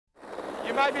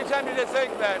You might be tempted to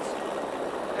think that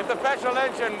if the petrol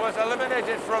engine was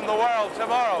eliminated from the world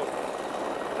tomorrow,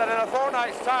 that in a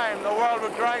fortnight's time the world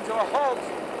would grind to a halt.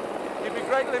 You'd be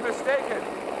greatly mistaken.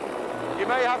 You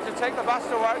may have to take the bus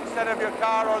to work instead of your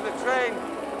car or the train,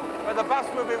 but the bus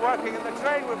will be working and the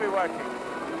train will be working.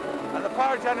 And the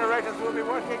power generators will be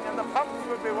working and the pumps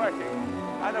will be working.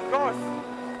 And of course,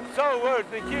 so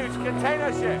would the huge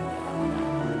container ship.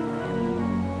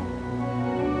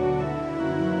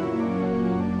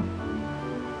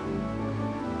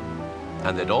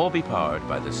 And they'd all be powered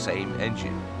by the same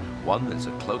engine, one that's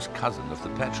a close cousin of the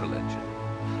petrol engine.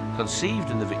 Conceived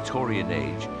in the Victorian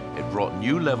age, it brought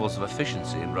new levels of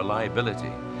efficiency and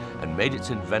reliability and made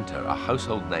its inventor a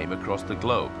household name across the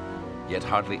globe, yet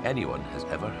hardly anyone has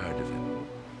ever heard of him.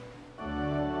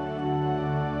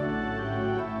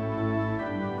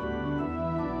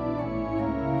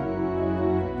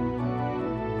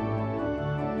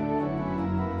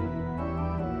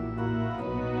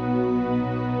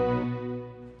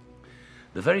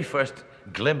 The very first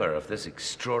glimmer of this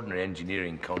extraordinary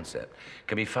engineering concept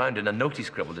can be found in a note he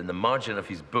scribbled in the margin of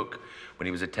his book when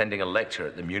he was attending a lecture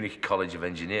at the Munich College of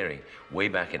Engineering way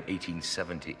back in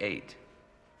 1878.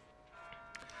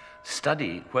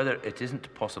 Study whether it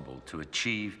isn't possible to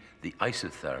achieve the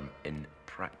isotherm in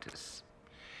practice.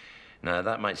 Now,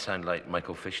 that might sound like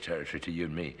Michael Fish territory to you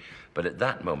and me, but at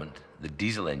that moment, the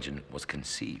diesel engine was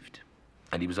conceived,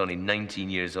 and he was only 19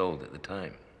 years old at the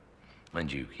time. Mind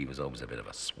you, he was always a bit of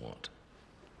a swot.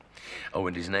 Oh,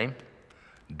 and his name?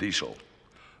 Diesel.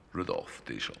 Rudolf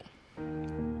Diesel.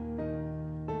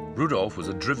 Rudolf was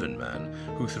a driven man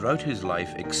who throughout his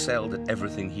life excelled at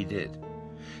everything he did.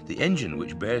 The engine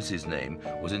which bears his name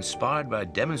was inspired by a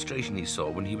demonstration he saw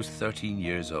when he was 13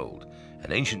 years old,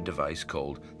 an ancient device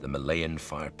called the Malayan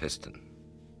fire piston.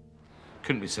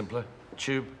 Couldn't be simpler.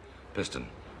 Tube, piston,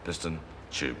 piston,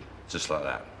 tube, just like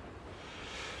that.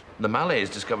 The Malays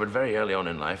discovered very early on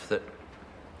in life that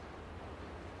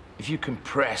if you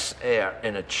compress air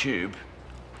in a tube,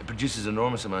 it produces an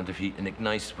enormous amount of heat and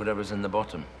ignites whatever's in the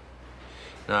bottom.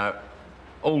 Now,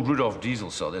 old Rudolf Diesel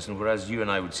saw this, and whereas you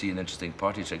and I would see an interesting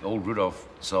party trick, old Rudolf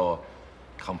saw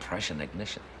compression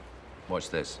ignition. Watch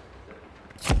this.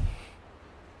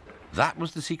 That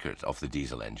was the secret of the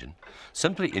diesel engine.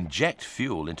 Simply inject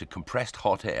fuel into compressed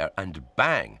hot air and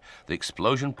bang, the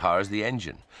explosion powers the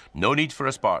engine. No need for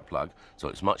a spark plug, so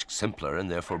it's much simpler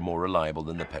and therefore more reliable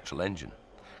than the petrol engine.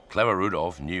 Clever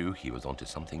Rudolf knew he was onto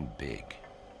something big.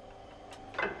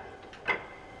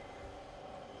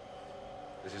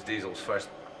 This is Diesel's first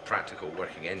practical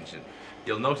working engine.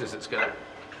 You'll notice it's got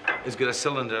a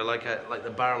cylinder like the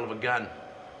barrel of a gun,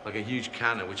 like a huge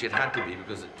cannon, which it had to be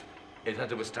because it had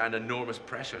to withstand enormous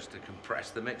pressures to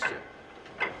compress the mixture.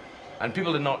 And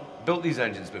people had not built these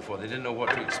engines before. They didn't know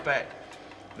what to expect.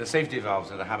 The safety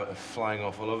valves had a habit of flying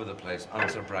off all over the place,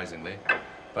 unsurprisingly.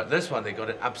 But this one, they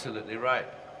got it absolutely right.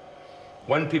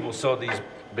 When people saw these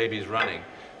babies running,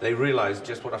 they realized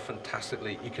just what a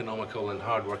fantastically economical and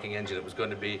hard-working engine it was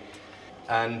going to be.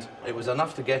 And it was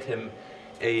enough to get him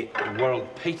a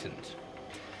world patent.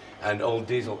 And old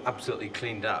Diesel absolutely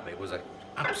cleaned up. It was an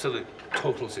absolute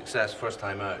total success first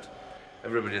time out.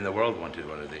 Everybody in the world wanted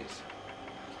one of these,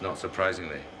 not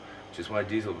surprisingly, which is why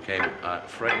Diesel became a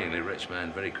frighteningly rich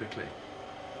man very quickly.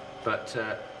 But,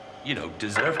 you know,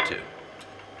 deserved to.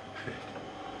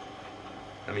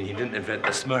 I mean, he didn't invent the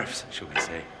Smurfs, shall we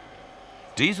say.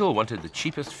 Diesel wanted the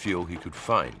cheapest fuel he could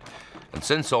find, and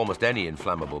since almost any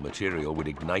inflammable material would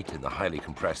ignite in the highly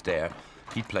compressed air,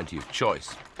 he'd plenty of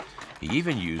choice. He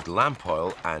even used lamp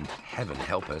oil and, heaven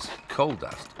help us, coal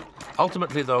dust.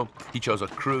 Ultimately, though, he chose a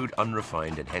crude,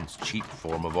 unrefined, and hence cheap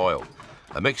form of oil,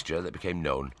 a mixture that became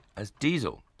known as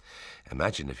diesel.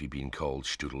 Imagine if he'd been called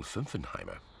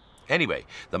Strudel-Fünfenheimer. Anyway,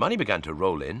 the money began to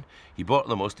roll in. He bought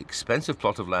the most expensive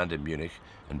plot of land in Munich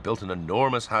and built an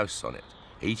enormous house on it.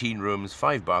 18 rooms,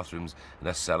 5 bathrooms, and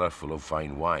a cellar full of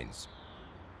fine wines.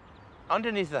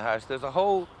 Underneath the house, there's a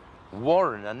whole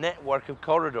warren, a network of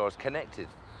corridors connected,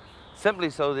 simply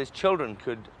so his children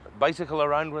could bicycle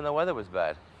around when the weather was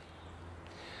bad.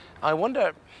 I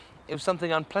wonder if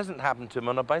something unpleasant happened to him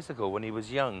on a bicycle when he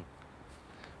was young.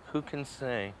 Who can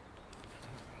say?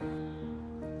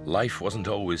 Life wasn't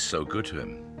always so good to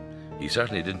him. He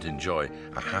certainly didn't enjoy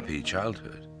a happy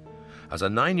childhood. As a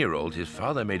 9-year-old, his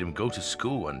father made him go to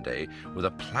school one day with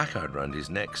a placard round his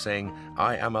neck saying,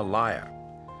 "I am a liar."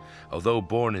 Although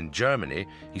born in Germany,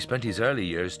 he spent his early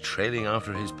years trailing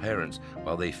after his parents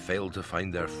while they failed to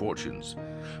find their fortunes.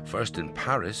 First in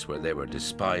Paris, where they were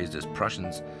despised as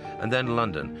Prussians, and then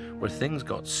London, where things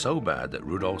got so bad that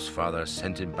Rudolf's father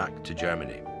sent him back to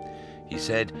Germany. He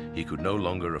said he could no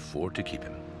longer afford to keep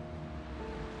him.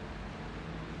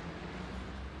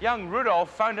 young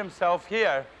Rudolf found himself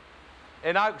here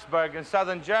in Augsburg in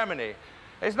southern Germany.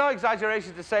 It's no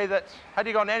exaggeration to say that had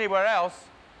he gone anywhere else,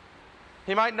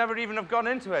 he might never even have gone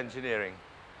into engineering.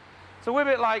 It's a wee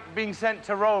bit like being sent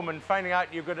to Rome and finding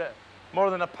out you've got more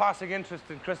than a passing interest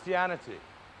in Christianity.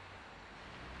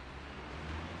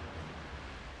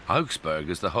 Augsburg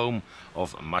is the home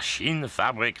of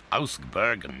Maschinenfabrik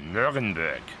Augsburg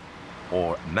Nuremberg,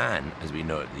 or MAN as we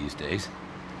know it these days.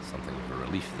 Something of a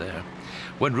relief there.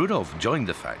 When Rudolf joined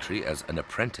the factory as an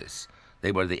apprentice,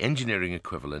 they were the engineering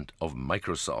equivalent of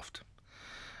Microsoft,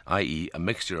 i.e. a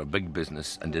mixture of big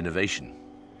business and innovation.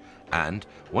 And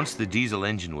once the diesel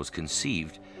engine was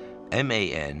conceived,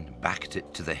 MAN backed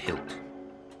it to the hilt.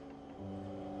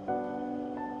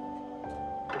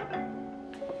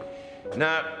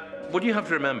 Now, what you have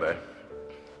to remember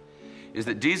is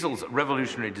that diesel's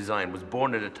revolutionary design was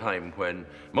born at a time when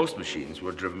most machines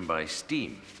were driven by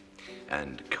steam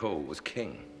and coal was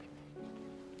king.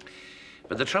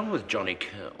 But the trouble with Johnny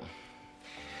Coal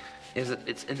is that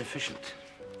it's inefficient.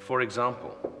 For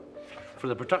example, for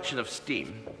the production of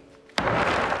steam,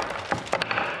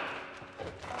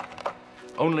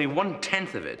 only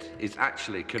 1/10 of it is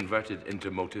actually converted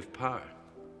into motive power.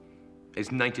 It's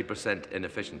 90%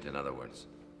 inefficient, in other words.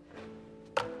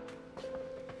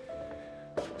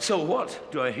 So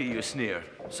what, do I hear you sneer?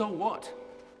 So what?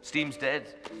 Steam's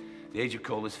dead. The age of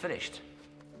coal is finished.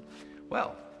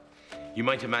 Well, you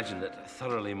might imagine that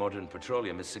thoroughly modern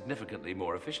petroleum is significantly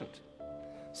more efficient.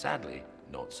 Sadly,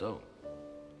 not so.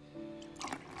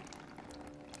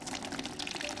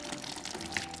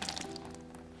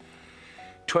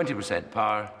 "20%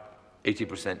 power,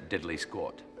 80% diddly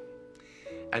squat."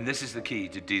 And this is the key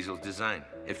to diesel's design: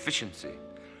 efficiency,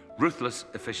 ruthless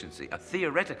efficiency, a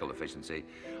theoretical efficiency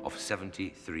of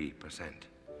 73%.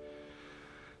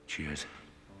 Cheers.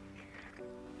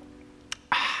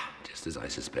 Just as I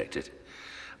suspected,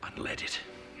 unleaded.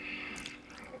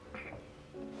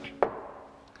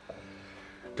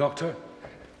 Doctor?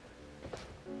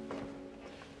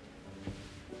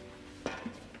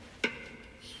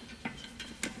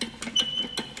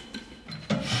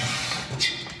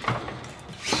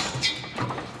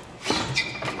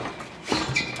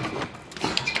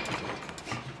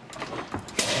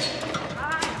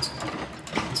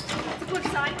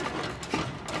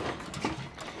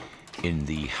 In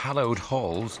the hallowed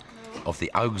halls of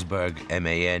the Augsburg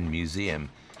MAN Museum,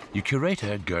 your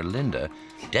curator, Gerlinda,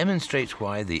 demonstrates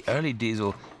why the early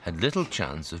diesel had little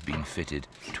chance of being fitted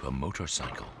to a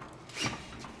motorcycle.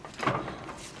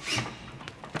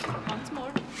 Once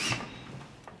more.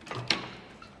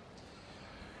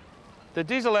 The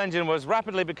diesel engine was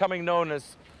rapidly becoming known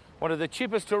as one of the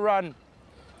cheapest to run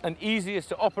and easiest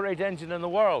to operate engine in the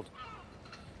world.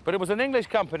 But it was an English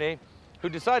company who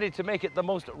decided to make it the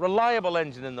most reliable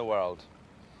engine in the world.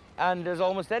 And as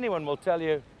almost anyone will tell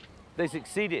you, they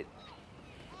succeeded.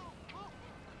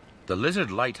 The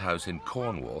Lizard Lighthouse in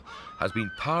Cornwall has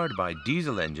been powered by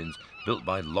diesel engines built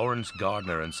by Lawrence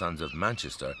Gardner and Sons of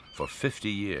Manchester for 50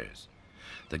 years.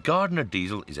 The Gardner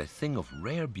diesel is a thing of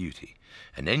rare beauty,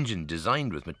 an engine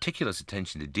designed with meticulous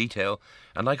attention to detail,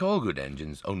 and like all good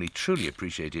engines, only truly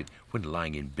appreciated when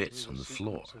lying in bits on the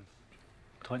floor.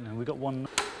 Tighten. We got one.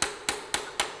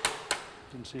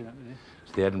 Didn't see that, did you?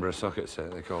 It's the Edinburgh socket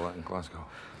set, they call that in Glasgow.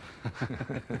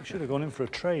 You should have gone in for a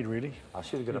trade, really. I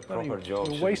should have got a proper job.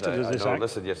 You're wasted as this act.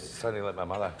 Listen, you're sounding like my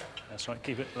mother. That's right,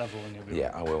 keep it level when you're doing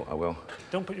Yeah, I will.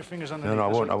 Don't put your fingers underneath. No,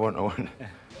 I won't. Yeah.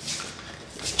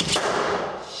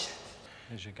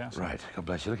 There's your gas. Right, God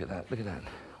bless you, look at that.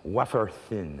 Wafer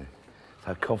thin. That's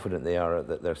how confident they are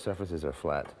that their surfaces are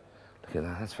flat. Look at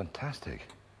that, that's fantastic.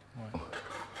 Right.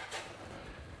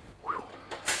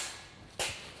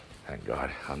 Thank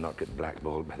God, I'm not getting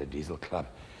blackballed by the diesel club.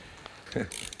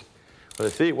 Well,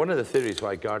 one of the theories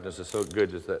why Gardners are so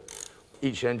good is that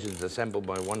each engine is assembled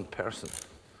by one person.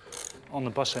 On the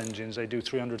bus engines, they do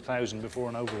 300,000 before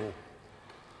an overhaul.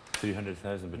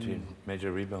 300,000 between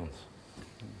major rebuilds.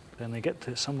 Then they get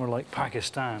to somewhere like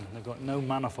Pakistan. They've got no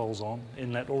manifolds on,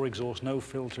 inlet or exhaust, no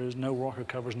filters, no rocker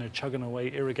covers, and they're chugging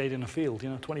away, irrigating a field,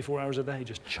 24 hours a day,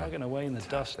 just chugging away in the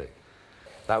dust.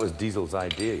 That was Diesel's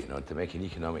idea, to make an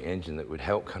economic engine that would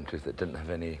help countries that didn't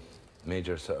have any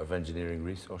major sort of engineering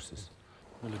resources.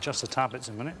 We'll adjust the tablets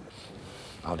in a minute.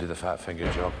 I'll do the fat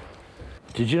finger job.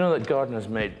 Did you know that Gardners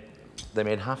made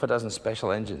half a dozen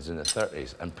special engines in the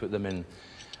 30s and put them in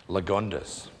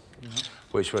Lagondas,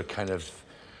 which were kind of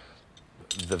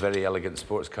the very elegant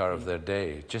sports car of their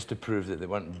day, just to prove that they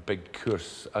weren't big,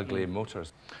 coarse, ugly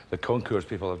motors. The concours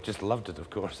people have just loved it, of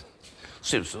course.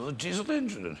 Seems there's a diesel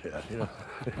engine in here,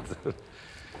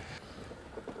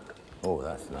 Oh,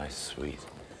 that's nice, sweet.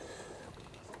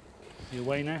 You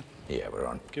away now? Yeah, we're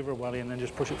on. Give her a welly and then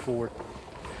just push it forward.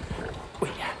 Oh,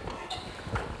 yeah.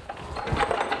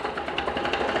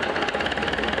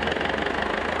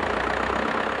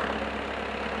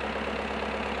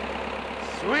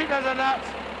 Sweet as a nut.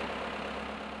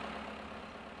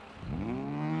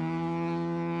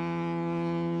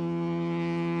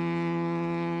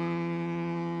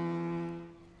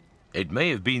 It may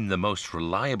have been the most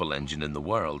reliable engine in the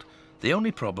world. The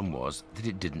only problem was that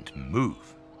it didn't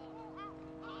move.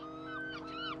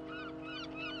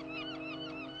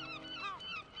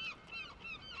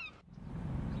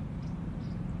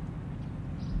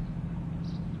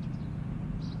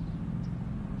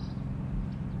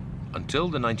 Until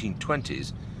the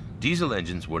 1920s, diesel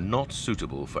engines were not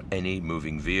suitable for any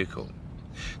moving vehicle.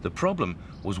 The problem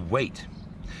was weight.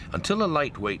 Until a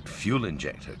lightweight fuel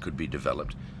injector could be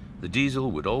developed, the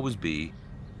diesel would always be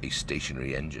a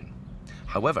stationary engine.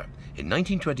 However, in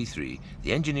 1923,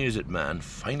 the engineers at MAN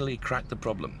finally cracked the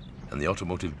problem, and the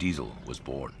automotive diesel was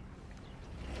born.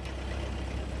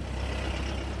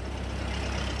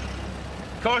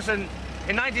 Of course, in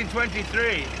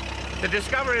 1923, the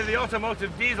discovery of the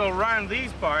automotive diesel round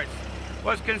these parts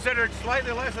was considered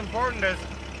slightly less important as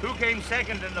who came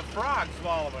second in the frog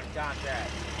swallowing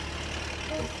contest.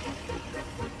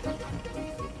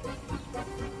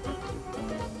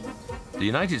 The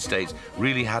United States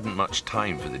really hadn't much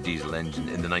time for the diesel engine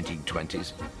in the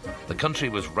 1920s. The country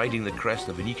was riding the crest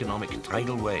of an economic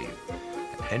tidal wave,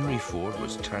 and Henry Ford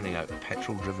was turning out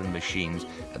petrol-driven machines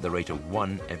at the rate of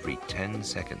 1 every 10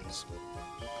 seconds.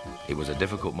 It was a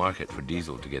difficult market for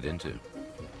diesel to get into.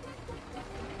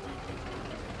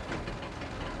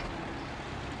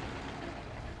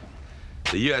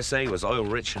 The USA was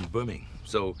oil-rich and booming,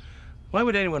 so why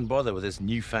would anyone bother with this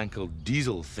newfangled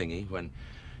diesel thingy when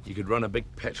you could run a big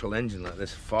petrol engine like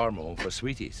this farm home for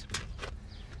sweeties?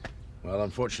 Well,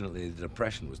 unfortunately, the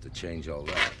Depression was to change all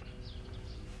that.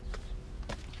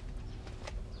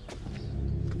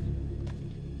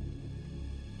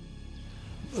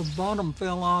 The bottom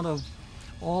fell out of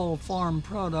all farm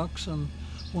products, and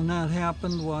when that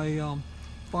happened, why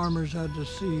farmers had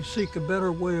to seek a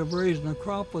better way of raising a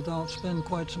crop without spending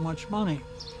quite so much money.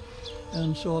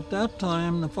 And so at that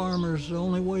time, the farmers, the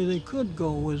only way they could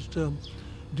go was to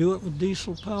do it with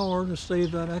diesel power to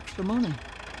save that extra money.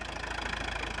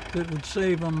 It would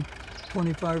save them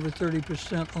 25 or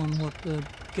 30% on what the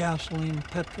gasoline,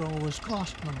 petrol was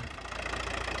costing them.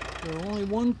 So only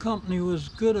one company was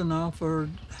good enough or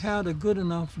had a good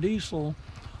enough diesel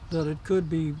that it could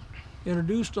be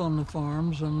introduced on the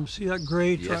farms. And see that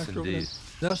gray tractor? Indeed.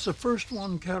 That's the first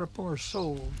one Caterpillar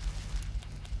sold.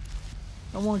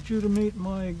 I want you to meet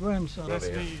my grandson. How's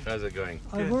it going?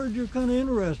 I've heard you're kind of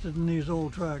interested in these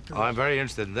old tractors. Oh, I'm very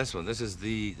interested in this one. This is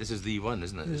the one,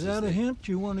 isn't it? Is that a hint?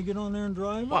 You want to get on there and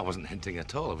drive it? Well, I wasn't hinting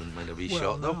at all. I wouldn't mind a wee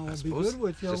shot, though, I'll I be suppose. good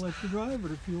with you. I'll Just let you drive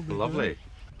it if you'll be lovely. good.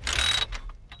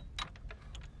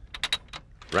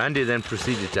 Randy then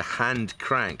proceeded to hand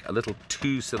crank a little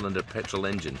 2-cylinder petrol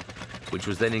engine, which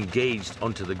was then engaged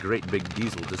onto the great big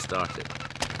diesel to start it.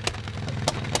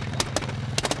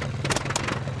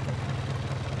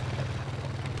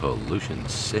 Pollution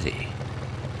City.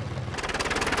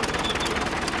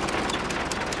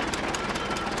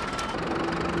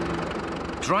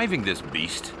 Driving this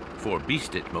beast, for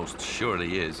beast it most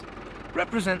surely is,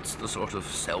 represents the sort of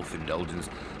self-indulgence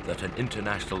that an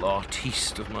international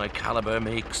artiste of my caliber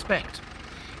may expect.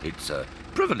 It's a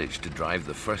privilege to drive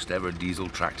the first ever diesel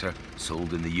tractor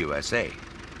sold in the USA.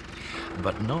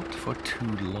 But not for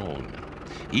too long.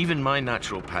 Even my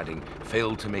natural padding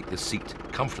failed to make the seat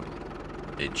comfortable.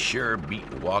 It sure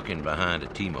beat walking behind a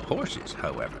team of horses,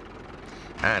 however.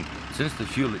 And since the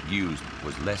fuel it used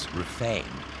was less refined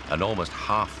and almost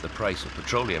half the price of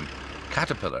petroleum,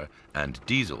 Caterpillar and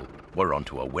diesel were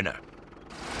onto a winner.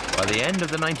 By the end of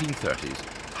the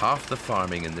 1930s, half the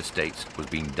farming in the States was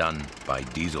being done by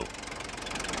diesel.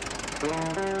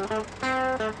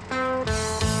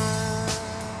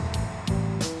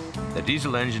 The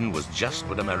diesel engine was just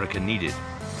what America needed.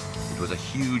 It was a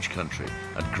huge country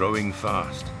and growing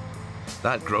fast.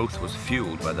 That growth was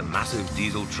fueled by the massive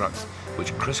diesel trucks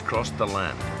which crisscrossed the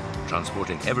land,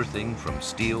 transporting everything from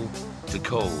steel to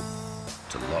coal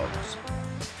to logs.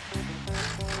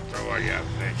 Throw you out,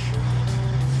 fish.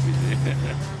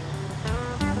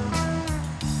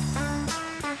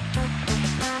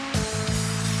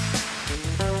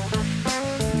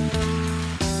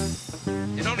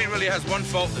 It only really has one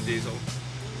fault, the diesel.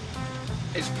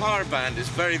 Its power band is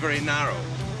very, very narrow,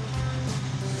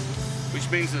 which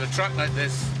means that a truck like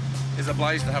this is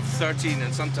obliged to have 13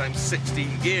 and sometimes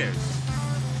 16 gears.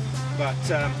 But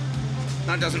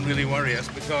that doesn't really worry us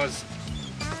because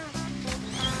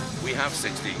We have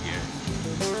 16 years.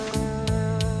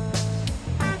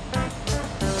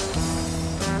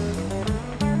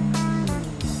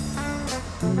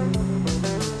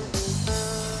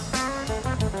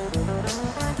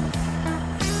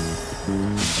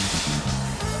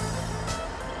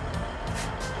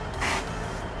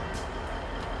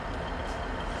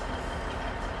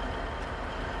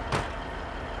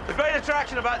 The great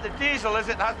attraction about the diesel is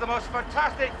it has the most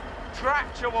fantastic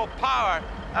tractual power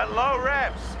at low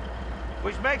revs,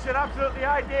 which makes it absolutely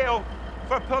ideal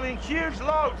for pulling huge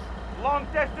loads, long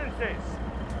distances.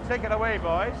 Take it away,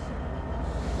 boys.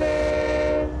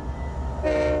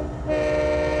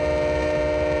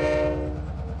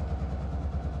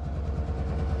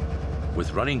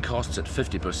 With running costs at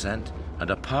 50% and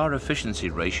a power efficiency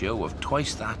ratio of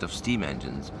twice that of steam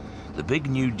engines, the big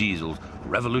new diesels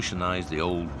revolutionized the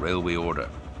old railway order.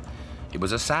 It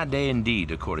was a sad day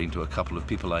indeed, according to a couple of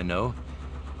people I know.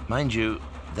 Mind you,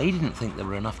 they didn't think there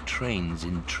were enough trains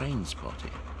in train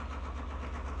spotting.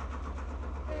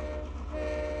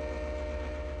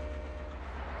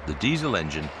 The diesel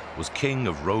engine was king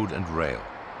of road and rail.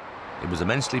 It was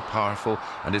immensely powerful,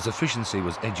 and its efficiency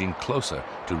was edging closer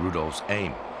to Rudolph's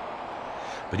aim.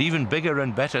 But even bigger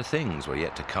and better things were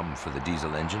yet to come for the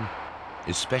diesel engine,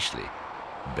 especially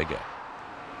bigger.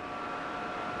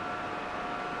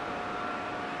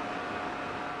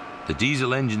 The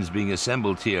diesel engines being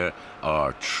assembled here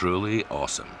are truly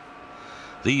awesome.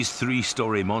 These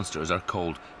three-story monsters are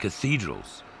called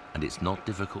cathedrals, and it's not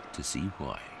difficult to see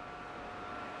why.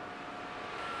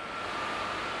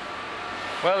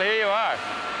 Well, here you are.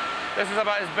 This is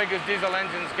about as big as diesel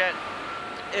engines get.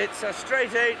 It's a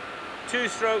straight 8,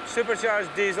 2-stroke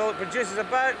supercharged diesel. It produces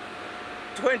about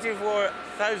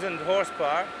 24,000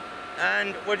 horsepower,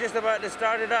 and we're just about to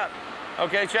start it up.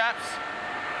 Okay, chaps?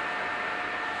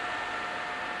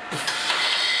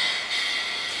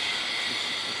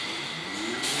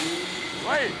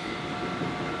 Wait!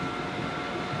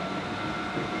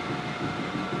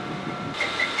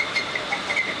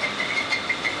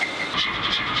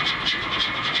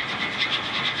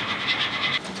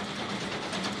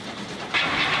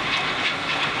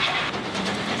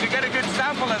 You get a good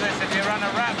sample of this if you run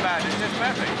a rap band. It's just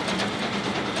perfect.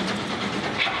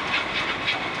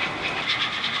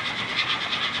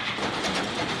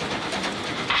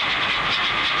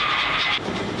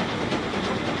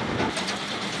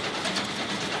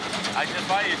 I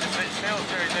defy you to sit still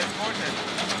during this motion.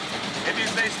 If you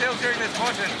stay still during this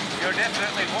motion, you're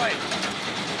definitely white.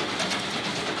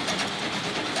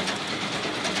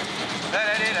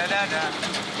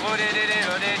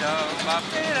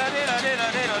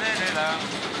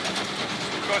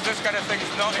 Of course, this kind of thing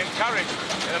is not encouraged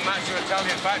in a macho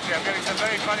Italian factory. I'm getting some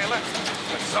very funny looks.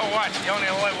 But so what? You only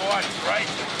live once, right?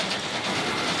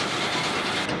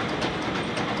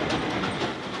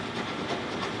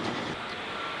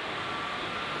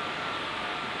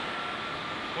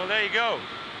 Well, there you go.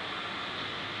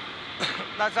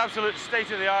 That's absolute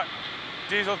state-of-the-art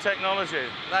diesel technology.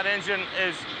 That engine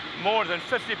is more than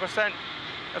 50%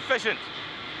 efficient.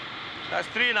 That's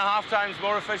 3.5 times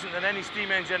more efficient than any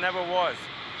steam engine ever was.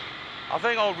 I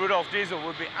think old Rudolph Diesel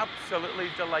would be absolutely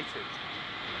delighted.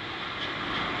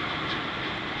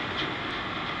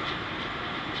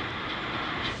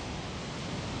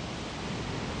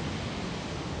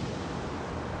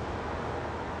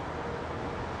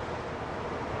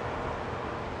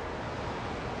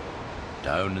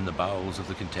 Down in the bowels of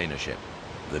the container ship,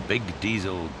 the big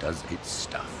diesel does its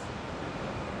stuff.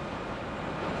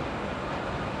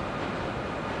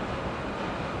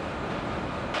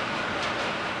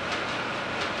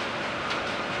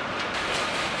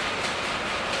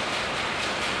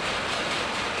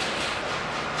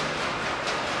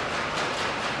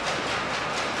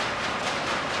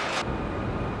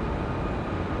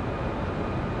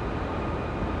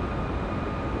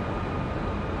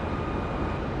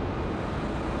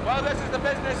 Well, this is the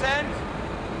business end.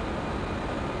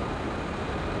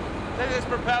 This is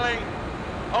propelling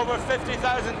over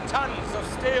 50,000 tons of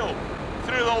steel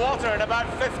through the water at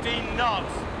about 15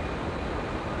 knots.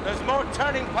 There's more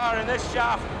turning power in this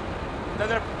shaft than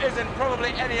there is in probably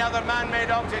any other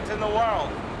man-made object in the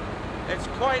world. It's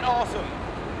quite awesome.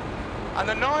 And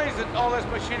the noise that all this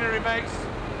machinery makes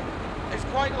is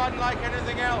quite unlike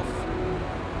anything else.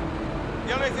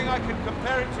 The only thing I can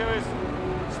compare it to is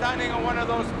standing on one of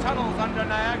those tunnels under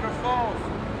Niagara Falls.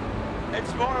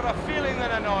 It's more of a feeling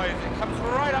than a noise. It comes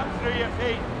right up through your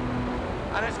feet,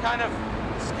 and it's kind of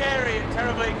scary and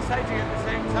terribly exciting at the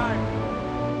same time.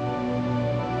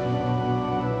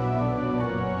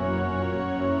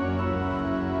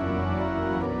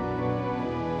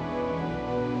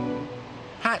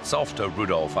 Hats off to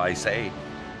Rudolph, I say.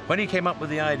 When he came up with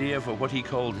the idea for what he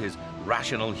called his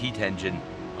rational heat engine,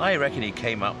 I reckon he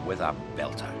came up with a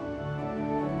belter.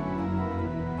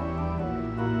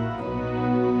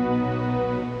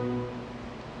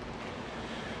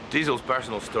 Diesel's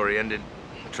personal story ended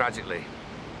tragically.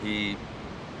 He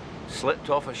slipped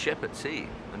off a ship at sea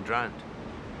and drowned.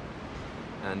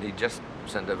 And he just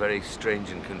sent a very strange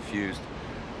and confused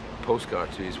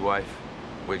postcard to his wife,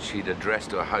 which he'd addressed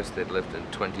to a house they'd lived in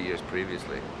 20 years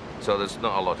previously. So there's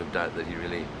not a lot of doubt that he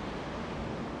really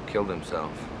killed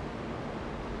himself.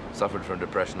 Suffered from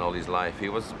depression all his life. He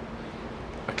was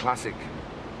a classic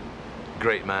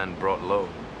great man brought low.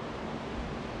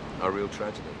 A real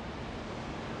tragedy.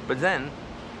 But then,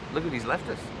 look what he's left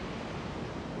us.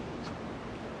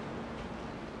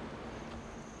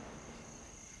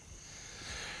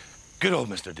 Good old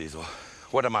Mr. Diesel.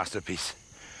 What a masterpiece.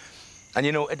 And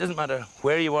you know, it doesn't matter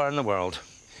where you are in the world,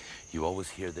 you always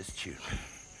hear this tune.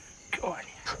 Go on.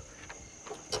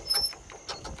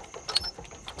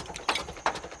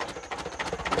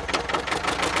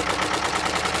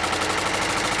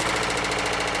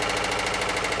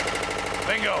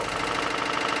 Bingo!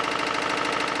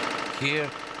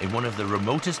 Here, in one of the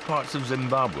remotest parts of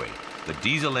Zimbabwe, the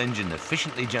diesel engine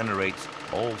efficiently generates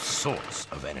all sorts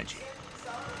of energy.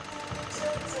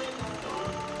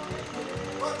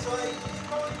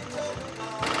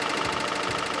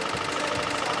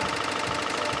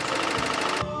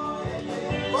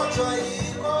 Try